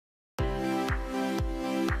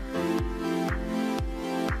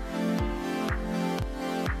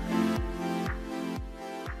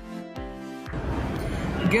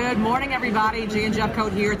Good morning, everybody. Jay and Jeff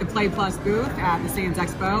Coat here at the Play Plus booth at the Sands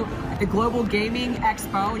Expo, at the Global Gaming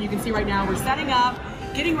Expo. And you can see right now we're setting up,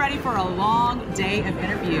 getting ready for a long day of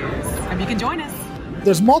interviews. Hope you can join us.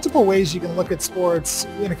 There's multiple ways you can look at sports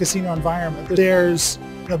in a casino environment. There's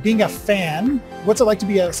being a fan. What's it like to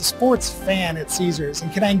be a sports fan at Caesars?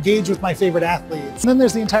 And can I engage with my favorite athletes? And then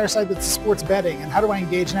there's the entire side that's sports betting. And how do I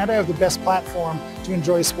engage? And how do I have the best platform to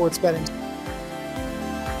enjoy sports betting?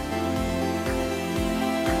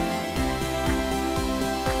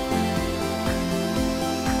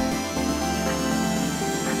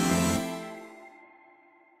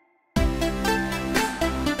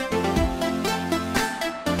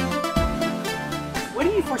 What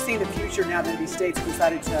do you foresee in the future now that these states have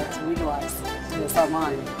decided to legalize this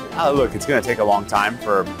online? Look, it's going to take a long time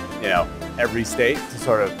for every state to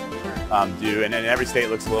sort of do, and every state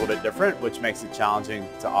looks a little bit different, which makes it challenging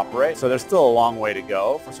to operate. So there's still a long way to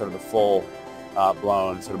go for sort of the full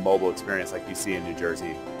blown sort of mobile experience like you see in New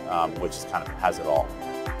Jersey, which is kind of has it all.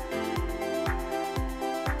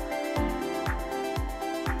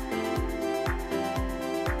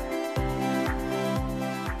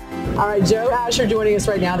 All right, Joe Asher joining us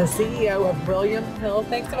right now, the CEO of William Hill.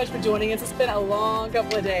 Thanks so much for joining us. It's been a long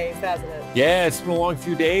couple of days, hasn't it? Yeah, it's been a long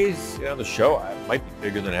few days. The show might be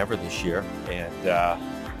bigger than ever this year, and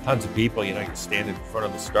tons of people. You can stand in front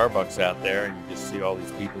of the Starbucks out there and you just see all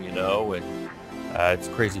these people and it's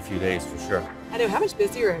a crazy few days for sure. I know. How much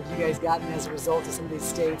busier have you guys gotten as a result of some of these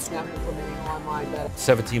states now implementing online betting?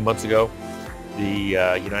 17 months ago,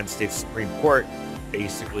 the United States Supreme Court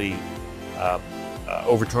basically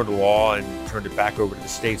overturned the law and turned it back over to the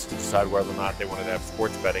states to decide whether or not they wanted to have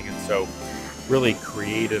sports betting, and so really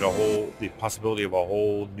created the possibility of a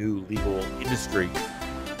whole new legal industry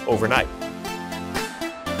overnight.